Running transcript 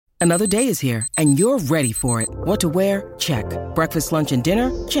Another day is here, and you're ready for it. What to wear? Check. Breakfast, lunch, and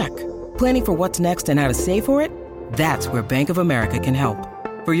dinner? Check. Planning for what's next and how to save for it? That's where Bank of America can help.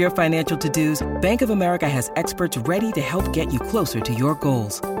 For your financial to-dos, Bank of America has experts ready to help get you closer to your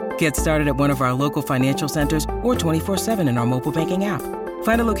goals. Get started at one of our local financial centers or 24/7 in our mobile banking app.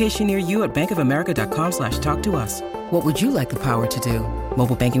 Find a location near you at bankofamerica.com/talktous. What would you like the power to do?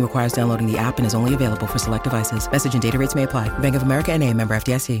 Mobile banking requires downloading the app and is only available for select devices. Message and data rates may apply. Bank of America N.A., member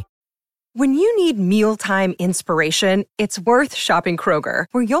FDIC. When you need mealtime inspiration, it's worth shopping Kroger,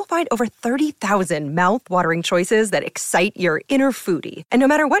 where you'll find over 30,000 mouth-watering choices that excite your inner foodie. And no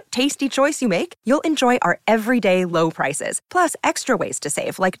matter what tasty choice you make, you'll enjoy our everyday low prices, plus extra ways to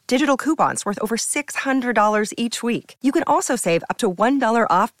save, like digital coupons worth over $600 each week. You can also save up to $1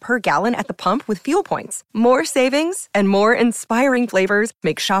 off per gallon at the pump with fuel points. More savings and more inspiring flavors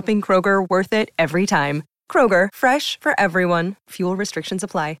make shopping Kroger worth it every time. Kroger, fresh for everyone. Fuel restrictions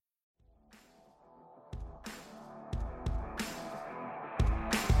apply.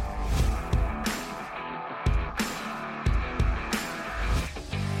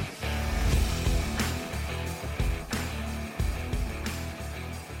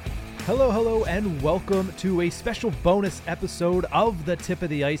 Hello, and welcome to a special bonus episode of the Tip of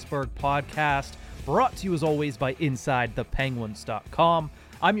the Iceberg podcast, brought to you as always by InsideThePenguins.com.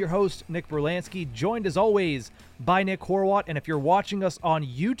 I'm your host, Nick Berlansky, joined as always by Nick Horwat, and if you're watching us on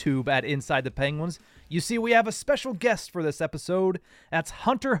YouTube at Inside the Penguins, you see we have a special guest for this episode. That's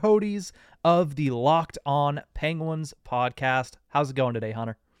Hunter Hodies of the Locked On Penguins podcast. How's it going today,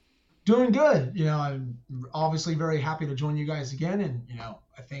 Hunter? Doing good. I'm obviously very happy to join you guys again. And,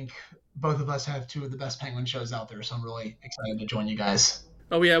 I think both of us have two of the best Penguin shows out there. So I'm really excited to join you guys.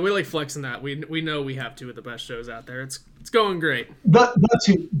 Oh, yeah. We like flexing that. We know we have two of the best shows out there. It's going great. The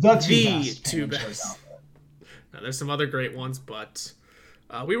two best shows out there. Now, there's some other great ones, but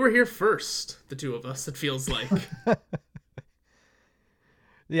we were here first, the two of us, it feels like.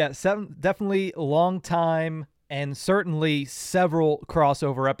 Yeah, definitely a long time. And certainly several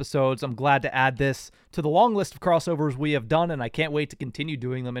crossover episodes. I'm glad to add this to the long list of crossovers we have done, and I can't wait to continue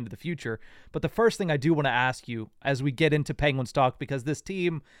doing them into the future. But the first thing I do want to ask you as we get into Penguins talk, because this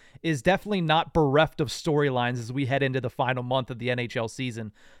team is definitely not bereft of storylines as we head into the final month of the NHL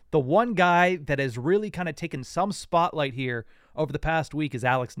season. The one guy that has really kind of taken some spotlight here over the past week is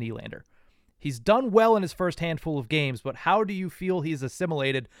Alex Nylander. He's done well in his first handful of games, but how do you feel he's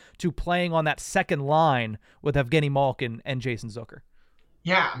assimilated to playing on that second line with Evgeny Malkin and Jason Zucker?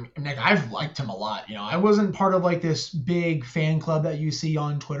 Yeah, Nick, I've liked him a lot. I wasn't part of like this big fan club that you see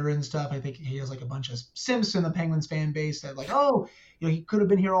on Twitter and stuff. I think he has like a bunch of simps in the Penguins fan base that like, he could have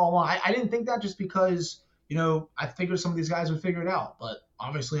been here all along. I didn't think that just because, I figured some of these guys would figure it out. But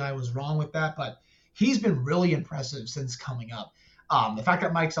obviously I was wrong with that. But he's been really impressive since coming up. The fact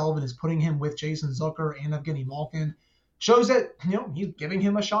that Mike Sullivan is putting him with Jason Zucker and Evgeny Malkin shows that, he's giving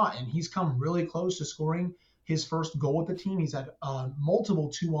him a shot, and he's come really close to scoring his first goal with the team. He's had multiple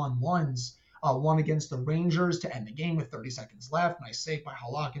 2-on-1s, one against the Rangers to end the game with 30 seconds left. Nice save by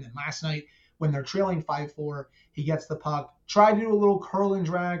Halak. And then last night, when they're trailing 5-4, he gets the puck, tried to do a little curl and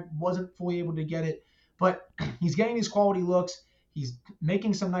drag, wasn't fully able to get it, but he's getting these quality looks. He's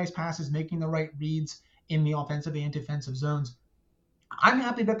making some nice passes, making the right reads in the offensive and defensive zones. I'm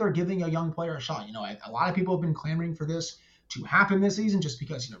happy that they're giving a young player a shot. A lot of people have been clamoring for this to happen this season just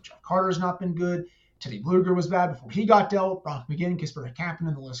because, Jeff Carter's not been good. Teddy Bluger was bad before he got dealt. Brock McGinn, Kasperi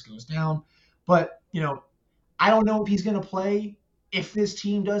Kapanen, the list goes down. But, I don't know if he's going to play. If this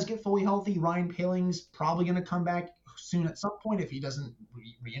team does get fully healthy, Ryan Poehling's probably going to come back soon at some point if he doesn't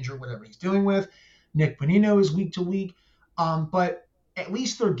re-injure whatever he's dealing with. Nick Bonino is week to week. But at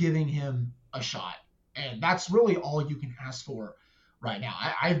least they're giving him a shot. And that's really all you can ask for right now.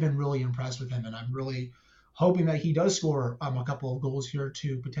 I've been really impressed with him, and I'm really hoping that he does score a couple of goals here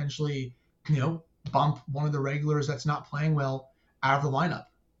to potentially, bump one of the regulars that's not playing well out of the lineup.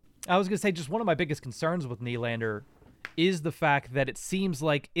 I was going to say, just one of my biggest concerns with Nylander is the fact that it seems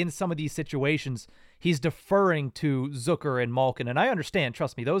like in some of these situations, he's deferring to Zucker and Malkin. And I understand,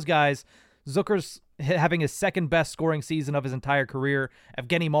 trust me, those guys, Zucker's having his second best scoring season of his entire career.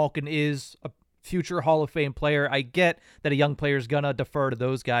 Evgeny Malkin is a future Hall of Fame player. I get that a young player is going to defer to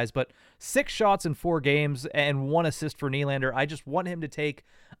those guys, but 6 shots in 4 games and 1 assist for Nylander. I just want him to take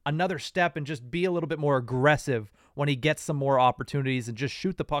another step and just be a little bit more aggressive when he gets some more opportunities and just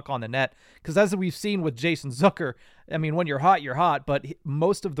shoot the puck on the net. Because as we've seen with Jason Zucker, I mean, when you're hot, you're hot, but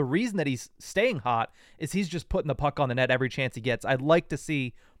most of the reason that he's staying hot is he's just putting the puck on the net every chance he gets. I'd like to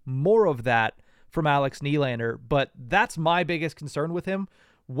see more of that from Alex Nylander, but that's my biggest concern with him.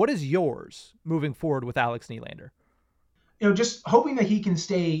 What is yours moving forward with Alex Nylander? just hoping that he can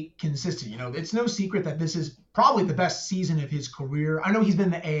stay consistent. It's no secret that this is probably the best season of his career. I know he's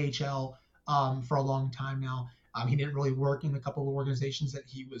been in the AHL for a long time now. He didn't really work in a couple of organizations that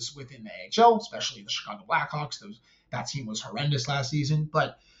he was within the AHL, especially the Chicago Blackhawks. That team was horrendous last season.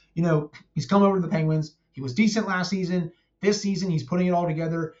 But, he's come over to the Penguins. He was decent last season. This season, he's putting it all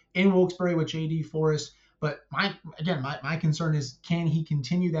together in Wilkes-Barre with J.D. Forrest. But my concern is, can he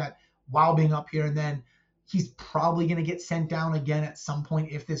continue that while being up here? And then he's probably going to get sent down again at some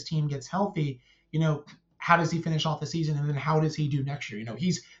point if this team gets healthy. How does he finish off the season? And then how does he do next year?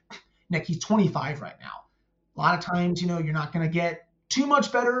 He's 25 right now. A lot of times, you're not going to get too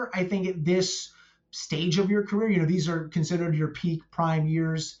much better, I think, at this stage of your career. These are considered your peak prime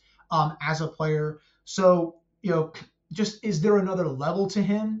years as a player. So, just is there another level to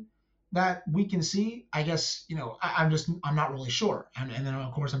him that we can see? I guess, I'm not really sure. And then,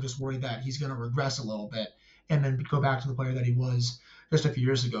 of course, I'm just worried that he's going to regress a little bit and then go back to the player that he was just a few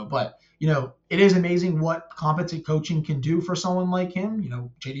years ago. But, it is amazing what competent coaching can do for someone like him.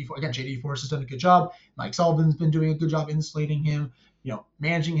 J.D. Forrest has done a good job. Mike Sullivan's been doing a good job insulating him,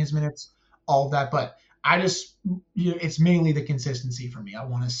 managing his minutes, all of that. But I just, it's mainly the consistency for me. I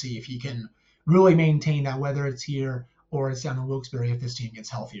want to see if he can really maintain that, whether it's here or it's down in Wilkes-Barre if this team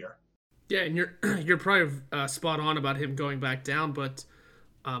gets healthier. Yeah, and you're probably spot on about him going back down. But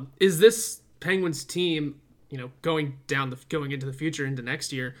is this Penguins team, going into the future, into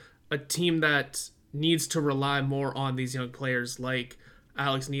next year, a team that needs to rely more on these young players like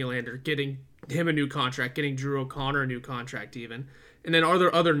Alex Nylander, getting him a new contract, getting Drew O'Connor a new contract even? And then are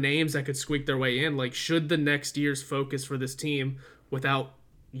there other names that could squeak their way in? Like, should the next year's focus for this team, without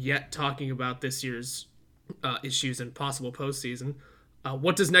yet talking about this year's issues and possible postseason,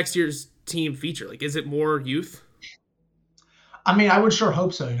 what does next year's team feature? Like, is it more youth? I mean, I would sure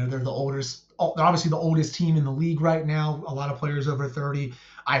hope so. They're obviously the oldest team in the league right now. A lot of players over 30.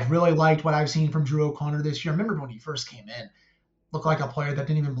 I've really liked what I've seen from Drew O'Connor this year. I remember when he first came in, looked like a player that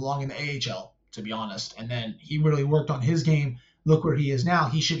didn't even belong in the AHL, to be honest. And then he really worked on his game. Look where he is now.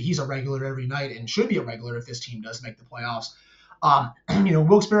 He's a regular every night and should be a regular if this team does make the playoffs.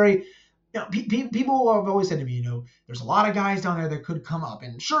 Wilkes-Barre, people have always said to me, there's a lot of guys down there that could come up.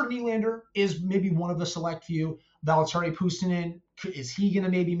 And sure, Nylander is maybe one of the select few. Valtteri Puustinen, is he going to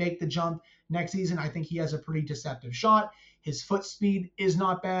maybe make the jump next season? I think he has a pretty deceptive shot. His foot speed is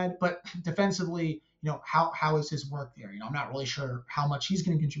not bad, but defensively, how is his work there? I'm not really sure how much he's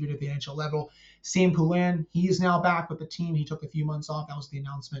going to contribute at the NHL level. Sam Poulin, he is now back with the team. He took a few months off. That was the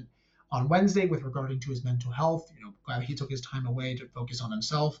announcement on Wednesday with regarding to his mental health. Glad he took his time away to focus on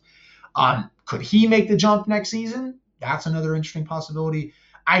himself. Could he make the jump next season? That's another interesting possibility.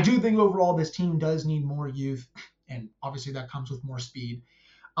 I do think overall this team does need more youth, and obviously that comes with more speed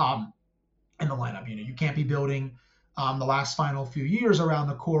in the lineup. You can't be building the last final few years around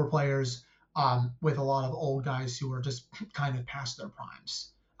the core players with a lot of old guys who are just kind of past their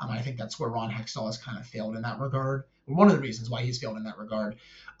primes. I think that's where Ron Hextall has kind of failed in that regard. One of the reasons why he's failed in that regard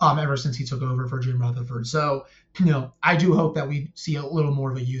ever since he took over for Jim Rutherford. So, I do hope that we see a little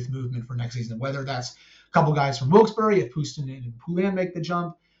more of a youth movement for next season, whether that's a couple guys from Wilkes-Barre, if Puustinen and Poulin make the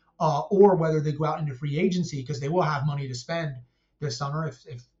jump, or whether they go out into free agency because they will have money to spend this summer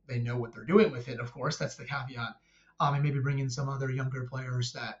if they know what they're doing with it. Of course, that's the caveat. And maybe bring in some other younger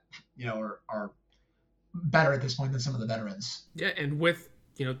players that, are better at this point than some of the veterans. Yeah, and with,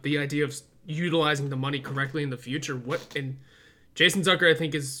 the idea of utilizing the money correctly in the future, and Jason Zucker, I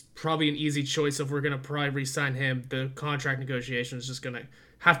think, is probably an easy choice if we're going to probably re-sign him. The contract negotiation is just going to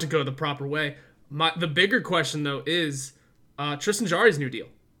have to go the proper way. The bigger question, though, is Tristan Jarry's new deal.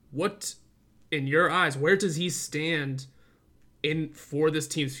 What, in your eyes, where does he stand for this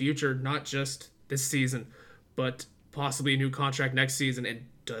team's future, not just this season, but possibly a new contract next season? And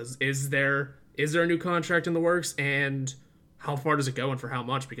is there a new contract in the works, and how far does it go and for how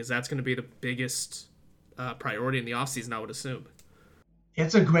much? Because that's going to be the biggest priority in the offseason, I would assume.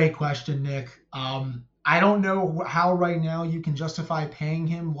 It's a great question, Nick. I don't know how right now you can justify paying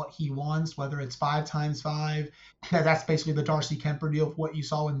him what he wants, whether it's 5 times 5. That's basically the Darcy Kemper deal of what you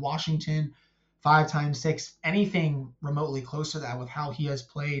saw in Washington, 5 times 6, anything remotely close to that with how he has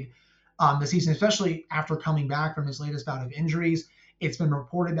played this season, especially after coming back from his latest bout of injuries. It's been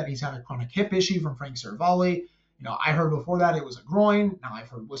reported that he's had a chronic hip issue from Frank Cervalli. I heard before that it was a groin. Now I've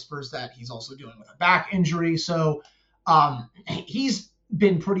heard whispers that he's also dealing with a back injury. So he's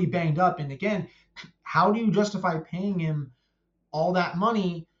been pretty banged up. And again, how do you justify paying him all that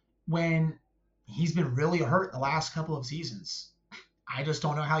money when he's been really hurt the last couple of seasons? I just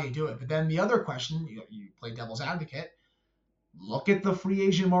don't know how you do it. But then the other question, you play devil's advocate, look at the free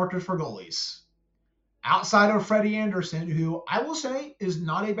agent market for goalies. outside of Freddie Anderson, who I will say is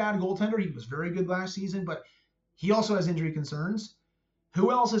not a bad goaltender. He was very good last season, but he also has injury concerns.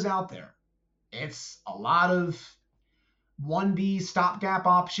 Who else is out there? It's a lot of 1B stopgap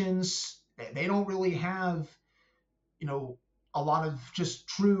options. They don't really have, a lot of just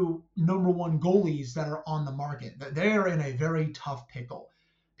true number one goalies that are on the market. They're in a very tough pickle.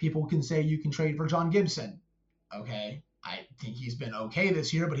 People can say you can trade for John Gibson. Okay, I think he's been okay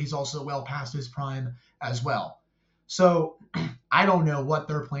this year, but he's also well past his prime as well. So I don't know what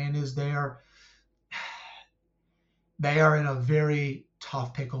their plan is there. They are in a very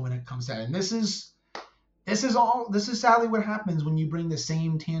tough pickle when it comes to that. And this is sadly what happens when you bring the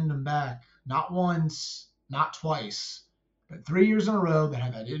same tandem back, not once, not twice, but 3 years in a row that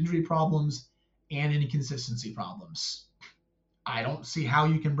have had injury problems and inconsistency problems. I don't see how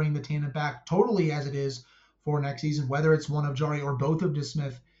you can bring the tandem back totally as it is for next season, whether it's one of Jari or both of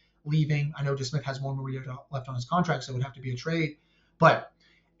DeSmith leaving. I know DeSmith has one more year left on his contract, so it would have to be a trade. But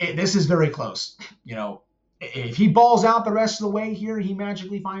this is very close. If he balls out the rest of the way here, he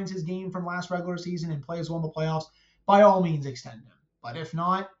magically finds his game from last regular season and plays well in the playoffs, by all means extend him. But if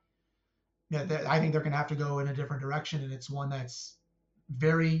not, I think they're going to have to go in a different direction, and it's one that's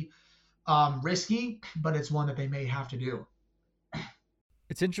very risky, but it's one that they may have to do.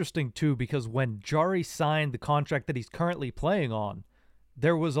 It's interesting, too, because when Jari signed the contract that he's currently playing on,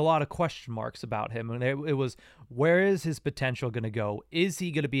 there was a lot of question marks about him. And it was, where is his potential going to go? Is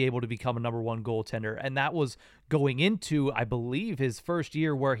he going to be able to become a number one goaltender? And that was going into, I believe, his first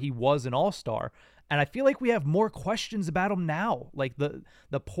year where he was an all-star. And I feel like we have more questions about him now. Like the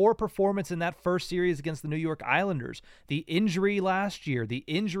poor performance in that first series against the New York Islanders, the injury last year, the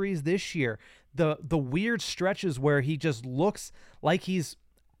injuries this year, the weird stretches where he just looks like he's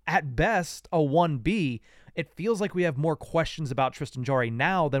at best a 1B. It feels like we have more questions about Tristan Jarry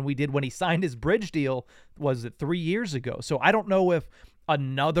now than we did when he signed his bridge deal, was it 3 years ago? So I don't know if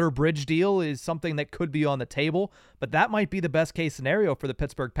another bridge deal is something that could be on the table, but that might be the best case scenario for the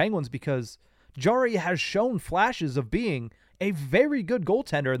Pittsburgh Penguins because Jarry has shown flashes of being a very good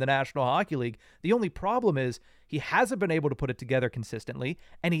goaltender in the National Hockey League. The only problem is he hasn't been able to put it together consistently,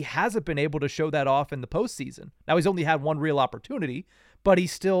 and he hasn't been able to show that off in the postseason. Now, he's only had one real opportunity, but he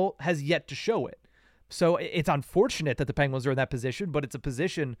still has yet to show it. So it's unfortunate that the Penguins are in that position, but it's a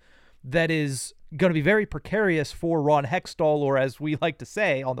position that is going to be very precarious for Ron Hextall, or as we like to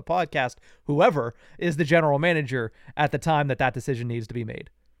say on the podcast, whoever is the general manager at the time that decision needs to be made.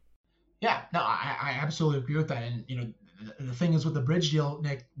 Yeah, no, I absolutely agree with that. And, the thing is with the bridge deal,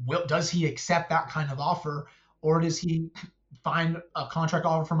 Nick, does he accept that kind of offer, or does he find a contract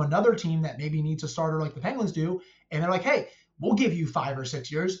offer from another team that maybe needs a starter like the Penguins do, and they're like, hey, we'll give you 5 or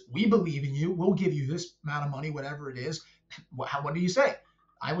 6 years. We believe in you. We'll give you this amount of money, whatever it is. What do you say?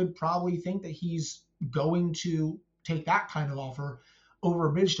 I would probably think that he's going to take that kind of offer over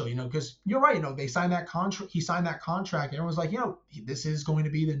a bridge deal, because you're right. They signed that contract. He signed that contract. Everyone's like, this is going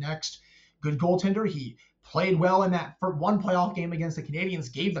to be the next good goaltender. He played well in that one playoff game against the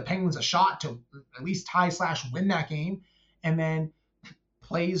Canadiens, gave the Penguins a shot to at least tie/win that game, and then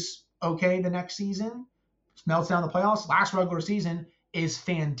plays okay the next season, melts down the playoffs. Last regular season is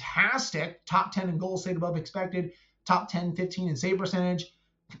fantastic. Top 10 in goals saved above expected, top 10, 15 in save percentage.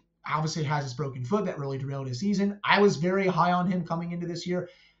 Obviously has his broken foot that really derailed his season. I was very high on him coming into this year.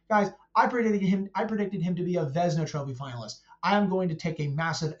 Guys, I predicted him to be a Vezina Trophy finalist. I am going to take a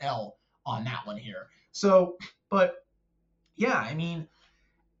massive L on that one here. So, but yeah,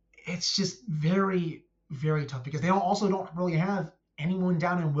 it's just very, very tough because they also don't really have anyone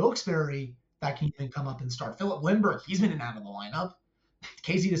down in Wilkes-Barre that can even come up and start. Philip Lindbergh, he's been in and out of the lineup.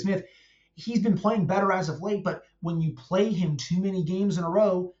 Casey DeSmith, he's been playing better as of late, but when you play him too many games in a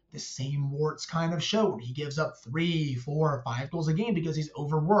row, the same warts kind of show. He gives up 3, 4, 5 goals a game because he's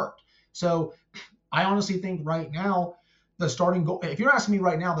overworked. So I honestly think right now, if you're asking me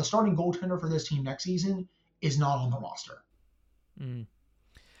right now, the starting goaltender for this team next season is not on the roster.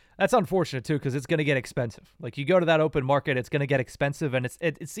 That's unfortunate too, because it's going to get expensive. Like you go to that open market, it's going to get expensive, and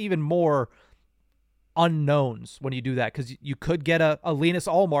it's even more unknowns when you do that, because you could get a Linus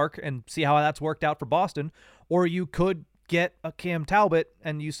Allmark and see how that's worked out for Boston, or you could get a Cam Talbot,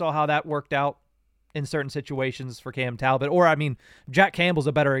 and you saw how that worked out in certain situations for Cam Talbot. Or, Jack Campbell's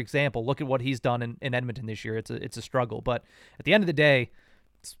a better example. Look at what he's done in Edmonton this year. It's a struggle. But at the end of the day,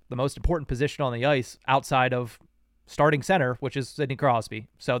 it's the most important position on the ice outside of starting center, which is Sidney Crosby.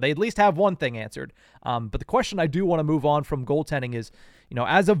 So they at least have one thing answered. But the question I do want to move on from goaltending is,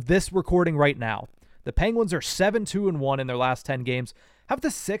 as of this recording right now, the Penguins are 7-2-1 in their last 10 games, have the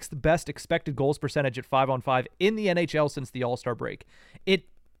 6th best expected goals percentage at 5-on-5 in the NHL since the All-Star break. It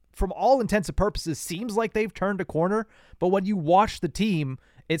from all intents and purposes, seems like they've turned a corner. But when you watch the team,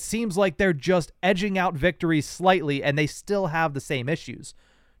 it seems like they're just edging out victories slightly, and they still have the same issues.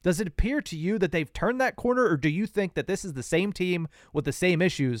 Does it appear to you that they've turned that corner, or do you think that this is the same team with the same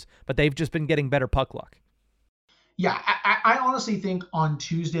issues, but they've just been getting better puck luck? Yeah, I honestly think on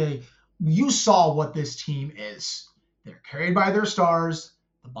Tuesday, you saw what this team is. They're carried by their stars.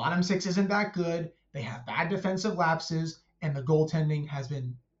 The bottom six isn't that good. They have bad defensive lapses, and the goaltending has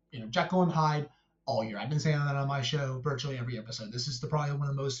been, Jekyll and Hyde all year. I've been saying that on my show virtually every episode. This is probably one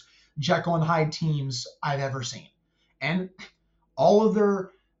of the most Jekyll and Hyde teams I've ever seen. And all of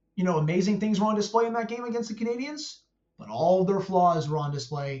their, amazing things were on display in that game against the Canadiens, but all of their flaws were on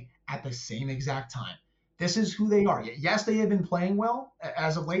display at the same exact time. This is who they are. Yes, they have been playing well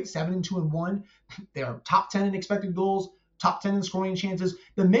as of late, 7-2-1. They are top 10 in expected goals, top 10 in scoring chances.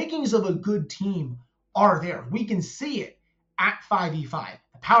 The makings of a good team are there. We can see it at 5v5.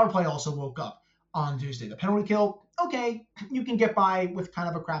 The power play also woke up on Tuesday. The penalty kill, okay, you can get by with kind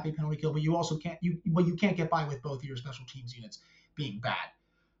of a crappy penalty kill, but you also can't get by with both of your special teams units being bad.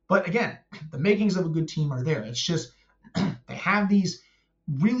 But again, the makings of a good team are there. It's just they have these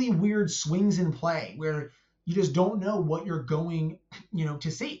really weird swings in play where you just don't know what you're going,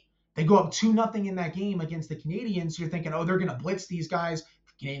 to see. They go up 2-0 in that game against the Canadiens. You're thinking, they're going to blitz these guys.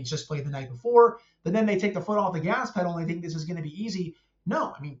 The Canadiens just played the night before, but then they take the foot off the gas pedal and they think this is going to be easy.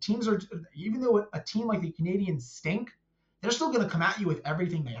 No, teams are, even though a team like the Canadiens stink, they're still going to come at you with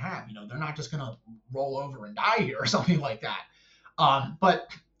everything they have. They're not just going to roll over and die here or something like that. But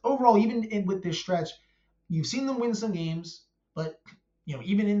overall, even with this stretch, you've seen them win some games, but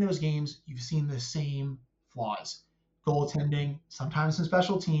even in those games, you've seen the same flaws. Goaltending, sometimes some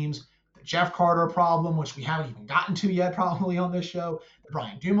special teams, the Jeff Carter problem, which we haven't even gotten to yet probably on this show, the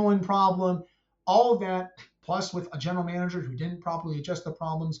Brian Dumoulin problem, all of that, plus with a general manager who didn't properly adjust the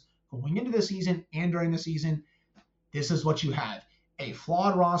problems going into the season and during the season, this is what you have. A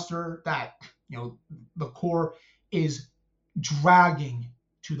flawed roster that, the core is dragging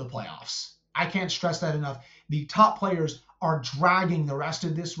to the playoffs. I can't stress that enough. The top players are dragging the rest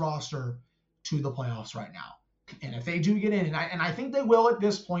of this roster to the playoffs right now. And if they do get in, and I think they will at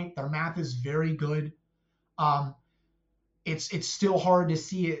this point, their math is very good. It's still hard to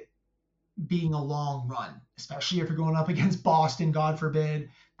see it being a long run, especially if you're going up against Boston, God forbid,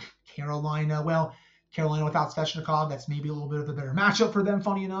 Carolina. Well, Carolina without Svechnikov, that's maybe a little bit of a better matchup for them,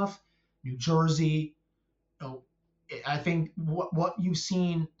 funny enough. New Jersey. I think what you've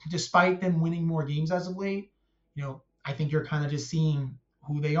seen, despite them winning more games as of late, I think you're kind of just seeing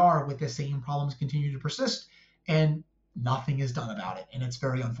who they are with the same problems continue to persist, and nothing is done about it. And it's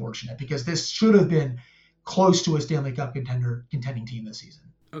very unfortunate because this should have been close to a Stanley Cup contending team this season.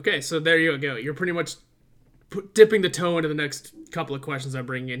 Okay, so there you go. You're pretty much dipping the toe into the next couple of questions I'm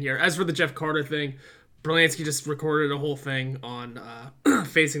bringing in here. As for the Jeff Carter thing, Brlansky just recorded a whole thing on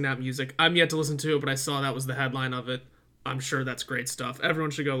Facing That Music. I'm yet to listen to it, but I saw that was the headline of it. I'm sure that's great stuff.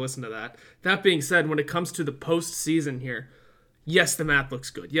 Everyone should go listen to that. That being said, when it comes to the postseason here, yes, the math looks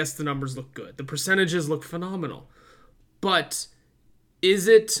good. Yes, the numbers look good. The percentages look phenomenal. But is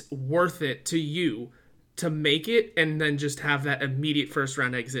it worth it to you to make it and then just have that immediate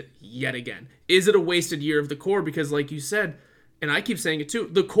first-round exit yet again? Is it a wasted year of the core? Because like you said, and I keep saying it too,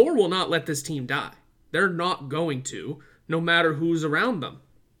 the core will not let this team die. They're not going to, no matter who's around them.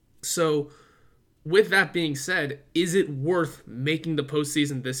 So with that being said, is it worth making the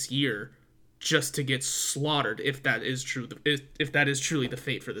postseason this year just to get slaughtered if that is true? If that is truly the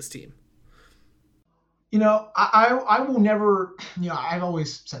fate for this team? I will never, I've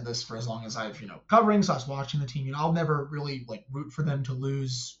always said this for as long as I've, covering, so I was watching the team, I'll never really root for them to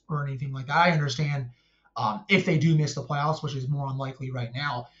lose or anything like that. I understand if they do miss the playoffs, which is more unlikely right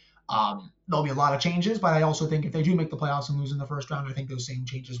now, there'll be a lot of changes, but I also think if they do make the playoffs and lose in the first round, I think those same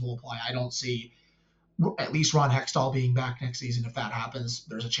changes will apply. I don't see at least Ron Hextall being back next season. If that happens,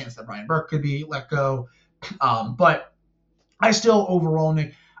 there's a chance that Brian Burke could be let go. But I still, overall,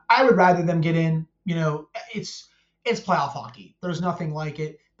 Nick, I would rather them get in. It's playoff hockey. There's nothing like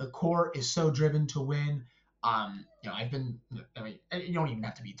it. The core is so driven to win. You don't even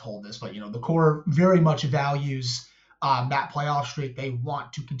have to be told this, but, the core very much values that playoff streak. They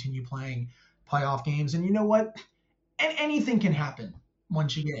want to continue playing playoff games. And you know what? Anything can happen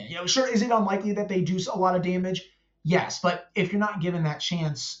once you get in. Sure, is it unlikely that they do a lot of damage? Yes, but if you're not given that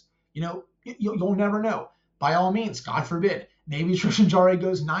chance, you'll never know. By all means, God forbid, maybe Tristan Jarry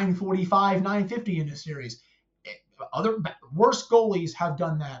goes 945, 950 in this series. Other worse goalies have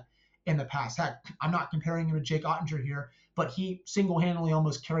done that in the past. Heck, I'm not comparing him to Jake Ottinger here, but he single-handedly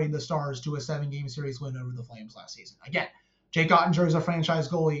almost carried the Stars to a 7-game series win over the Flames last season. Again, Jake Ottinger is a franchise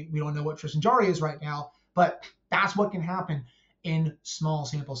goalie. We don't know what Tristan Jarry is right now, but that's what can happen in small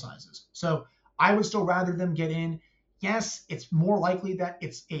sample sizes. So I would still rather them get in. Yes, it's more likely that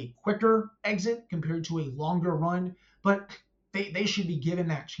it's a quicker exit compared to a longer run, but they should be given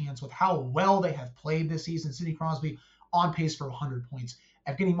that chance with how well they have played this season. Sidney Crosby on pace for 100 points.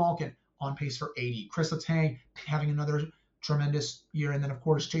 Evgeny Malkin on pace for 80. Chris Letang having another tremendous year. And then, of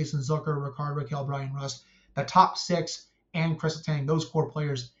course, Jason Zucker, Ricard Raquel, Brian Rust. The top six and Chris Letang, those core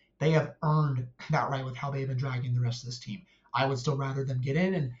players, they have earned that right with how they've been dragging the rest of this team. I would still rather them get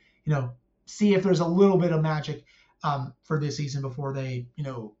in and, see if there's a little bit of magic for this season before they,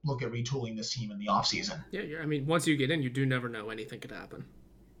 look at retooling this team in the offseason. Yeah, I mean, once you get in, you do never know anything could happen.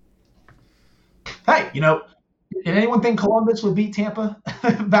 Hey, did anyone think Columbus would beat Tampa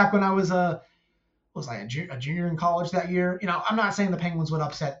back when I was a junior in college that year? I'm not saying the Penguins would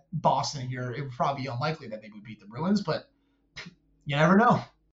upset Boston here. It would probably be unlikely that they would beat the Bruins, but you never know.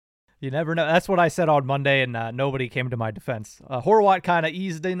 You never know. That's what I said on Monday, and nobody came to my defense. Horwat kind of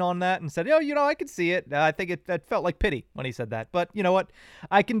eased in on that and said, I could see it. I think it felt like pity when he said that. But you know what?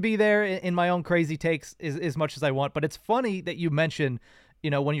 I can be there in my own crazy takes as much as I want. But it's funny that you mention,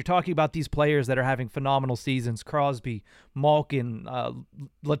 when you're talking about these players that are having phenomenal seasons, Crosby, Malkin,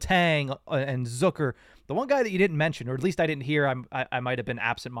 Letang, and Zucker, the one guy that you didn't mention, or at least I didn't hear, I might have been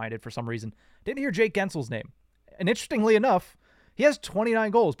absent-minded for some reason, didn't hear Jake Gensel's name. And interestingly enough, he has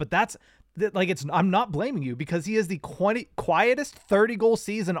 29 goals, but I'm not blaming you because he is the quietest 30-goal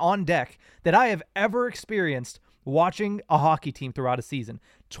season on deck that I have ever experienced watching a hockey team throughout a season.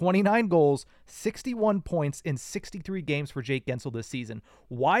 29 goals, 61 points in 63 games for Jake Guentzel this season.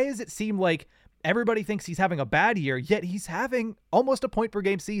 Why does it seem like everybody thinks he's having a bad year, yet he's having almost a point per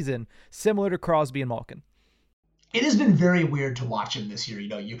game season, similar to Crosby and Malkin? It has been very weird to watch him this year.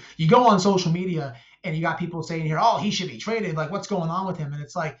 You go on social media and you got people saying here, oh, he should be traded. Like, what's going on with him? And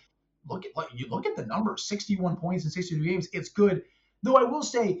it's like, look at the numbers, 61 points in 62 games. It's good. Though I will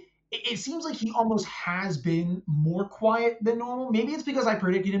say, it seems like he almost has been more quiet than normal. Maybe it's because I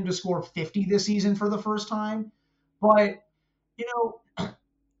predicted him to score 50 this season for the first time. But,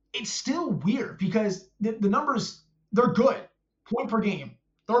 it's still weird because the numbers, they're good. Point per game,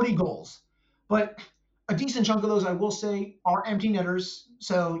 30 goals. But a decent chunk of those, I will say, are empty netters.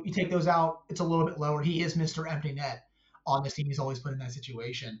 So you take those out, it's a little bit lower. He is Mr. Empty Net on this team. He's always put in that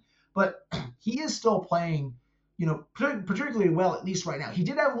situation. But he is still playing, particularly well, at least right now. He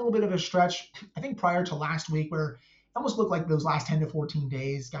did have a little bit of a stretch, I think, prior to last week where it almost looked like those last 10 to 14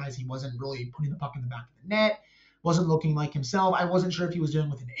 days, guys, he wasn't really putting the puck in the back of the net, wasn't looking like himself. I wasn't sure if he was dealing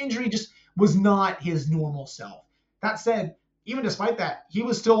with an injury, just was not his normal self. That said, even despite that, he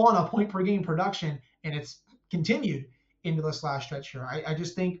was still on a point per game production, and it's continued into this last stretch here. I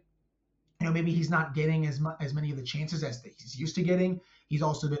just think, maybe he's not getting as many of the chances as he's used to getting. He's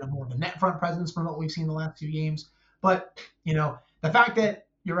also been more of a net front presence from what we've seen the last few games. But, the fact that,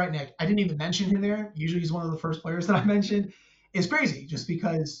 you're right, Nick, I didn't even mention him there. Usually he's one of the first players that I mentioned. Is crazy just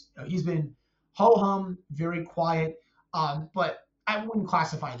because he's been ho-hum, very quiet. But I wouldn't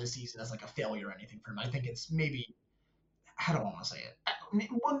classify this season as like a failure or anything for him. I think it's maybe, how do I want to say it?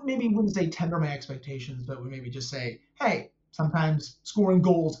 Maybe wouldn't say temper my expectations, but would maybe just say, hey, sometimes scoring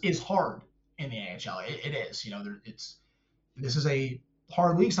goals is hard in the AHL. It is. This is a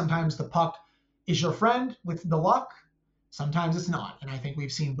hard league. Sometimes the puck is your friend with the luck. Sometimes it's not. And I think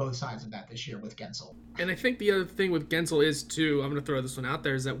we've seen both sides of that this year with Guentzel. And I think the other thing with Guentzel is, too, I'm going to throw this one out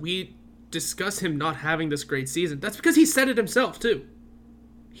there, is that we discuss him not having this great season. That's because he said it himself, too.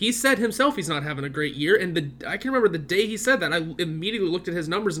 He said himself he's not having a great year, and I can remember the day he said that, I immediately looked at his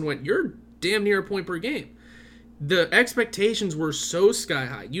numbers and went, you're damn near a point per game. The expectations were so sky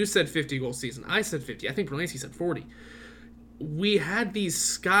high. You said 50-goal season. I said 50. I think Berlansky said 40. We had these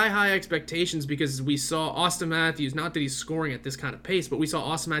sky-high expectations because we saw Austin Matthews, not that he's scoring at this kind of pace, but we saw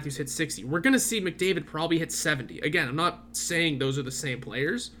Austin Matthews hit 60. We're going to see McDavid probably hit 70. Again, I'm not saying those are the same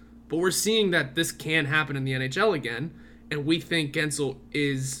players, but we're seeing that this can happen in the NHL again, and we think Guentzel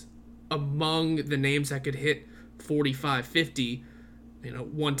is among the names that could hit 45, 50,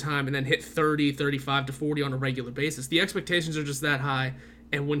 one time and then hit 30, 35 to 40 on a regular basis. The expectations are just that high.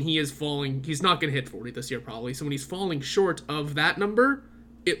 And when he is falling, he's not going to hit 40 this year probably. So when he's falling short of that number,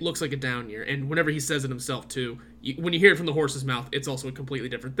 it looks like a down year. And whenever he says it himself too, when you hear it from the horse's mouth, it's also a completely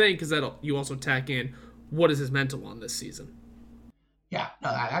different thing because you also tack in what is his mental on this season. Yeah,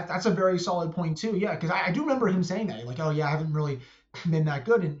 no, that's a very solid point too. Yeah, because I do remember him saying that. Like, oh yeah, I haven't really been that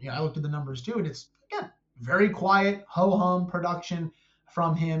good. And I looked at the numbers too, and it's, again, very quiet, ho-hum production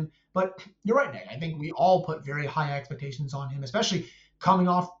from him. But you're right, Nick. I think we all put very high expectations on him, especially coming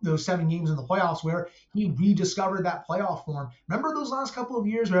off those 7 games in the playoffs where he rediscovered that playoff form. Remember those last couple of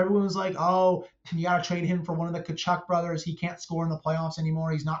years where everyone was like, oh, you got to trade him for one of the Kachuk brothers. He can't score in the playoffs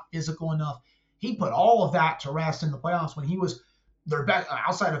anymore. He's not physical enough. He put all of that to rest in the playoffs when he was their best,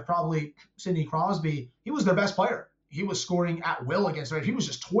 outside of probably Sidney Crosby, he was their best player. He was scoring at will against the Rangers. He was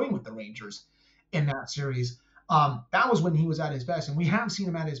just toying with the Rangers in that series. That was when he was at his best, and we have seen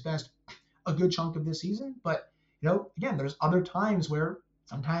him at his best a good chunk of this season. But, again, there's other times where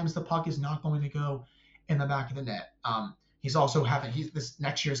sometimes the puck is not going to go in the back of the net. He's also this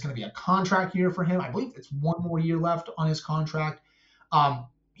next year is going to be a contract year for him. I believe it's 1 more year left on his contract.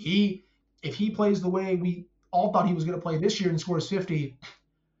 If he plays the way we all thought he was going to play this year and scores 50,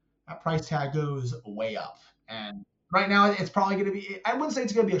 that price tag goes way up. And right now, it's probably going to be, I wouldn't say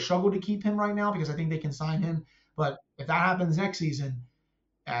it's going to be a struggle to keep him right now because I think they can sign him. But if that happens next season,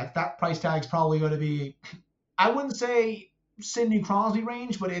 that price tag is probably going to be, I wouldn't say Sidney Crosby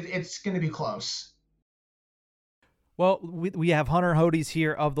range, but it's going to be close. Well, we have Hunter Hodies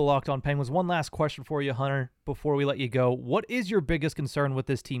here of the Locked On Penguins. One last question for you, Hunter, before we let you go. What is your biggest concern with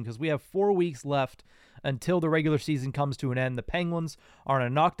this team? Because we have 4 weeks left until the regular season comes to an end. The Penguins are in a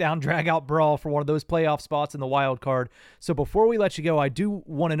knockdown, drag-out brawl for one of those playoff spots in the wild card. So before we let you go, I do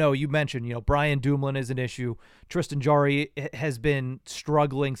want to know, you mentioned, Brian Dumoulin is an issue. Tristan Jarry has been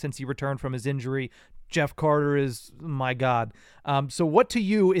struggling since he returned from his injury. Jeff Carter is, my God. So what to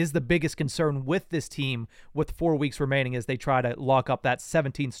you is the biggest concern with this team with 4 weeks remaining as they try to lock up that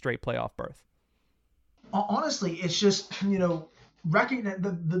 17th straight playoff berth? Honestly, it's just,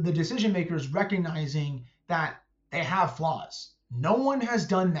 the decision makers recognizing that they have flaws. No one has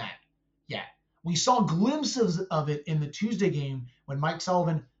done that yet. We saw glimpses of it in the Tuesday game when Mike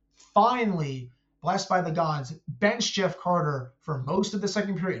Sullivan finally, blessed by the gods, benched Jeff Carter for most of the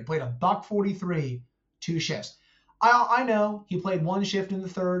second period, played $1.43, 2 shifts. I know he played 1 shift in the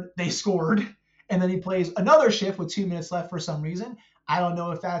third, they scored, and then he plays another shift with 2 minutes left for some reason. I don't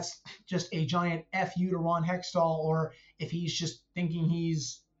know if that's just a giant FU to Ron Hextall or if he's just thinking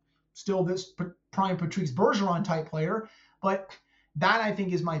he's still this prime Patrice Bergeron type player, but that I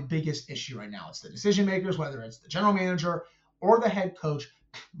think is my biggest issue right now. It's the decision makers, whether it's the general manager or the head coach,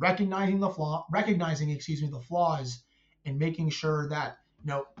 recognizing the flaws and making sure that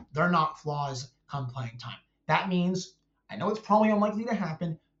they're not flaws come playing time. That means, I know it's probably unlikely to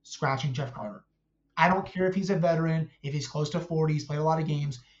happen, scratching Jeff Carter. I don't care if he's a veteran, if he's close to 40, he's played a lot of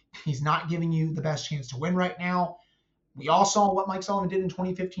games. He's not giving you the best chance to win right now. We all saw what Mike Sullivan did in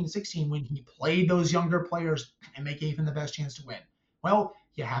 2015-16 when he played those younger players and they gave him the best chance to win. Well,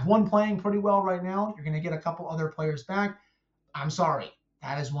 you have one playing pretty well right now. You're going to get a couple other players back. I'm sorry.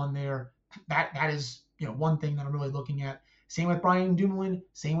 That is one there. That is one thing that I'm really looking at. Same with Brian Dumoulin.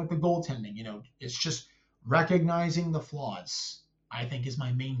 Same with the goaltending. It's just recognizing the flaws, I think, is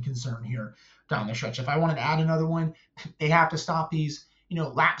my main concern here down the stretch. If I wanted to add another one, they have to stop these,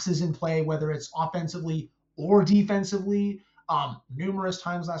 lapses in play, whether it's offensively or defensively. Numerous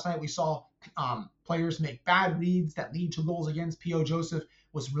times last night we saw players make bad reads that lead to goals against. P.O. Joseph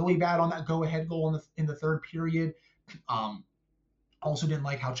was really bad on that go-ahead goal in the third period. Also didn't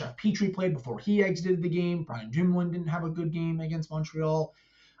like how Jeff Petrie played before he exited the game. Brian Dumoulin didn't have a good game against Montreal.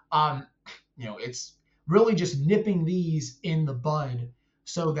 It's really just nipping these in the bud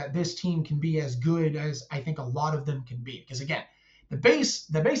so that this team can be as good as I think a lot of them can be. Because again, the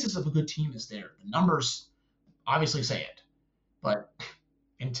basis of a good team is there. The numbers obviously say it. But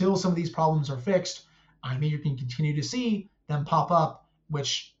until some of these problems are fixed, I think you can continue to see them pop up,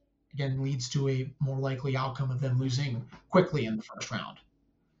 which again leads to a more likely outcome of them losing quickly in the first round.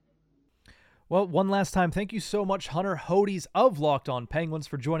 Well, one last time, thank you so much, Hunter Hodies of Locked On Penguins,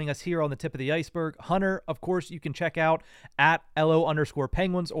 for joining us here on the Tip of the Iceberg. Hunter, of course, you can check out at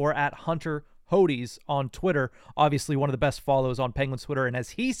 @LO_Penguins or at Hunter Hodies on Twitter. Obviously, one of the best follows on Penguins Twitter. And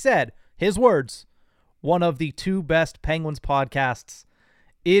as he said, his words, one of the 2 best Penguins podcasts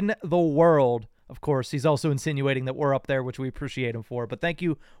in the world. Of course, he's also insinuating that we're up there, which we appreciate him for. But thank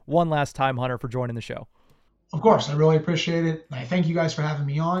you one last time, Hunter, for joining the show. Of course, I really appreciate it. I thank you guys for having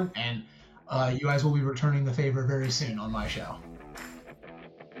me on, and you guys will be returning the favor very soon on my show.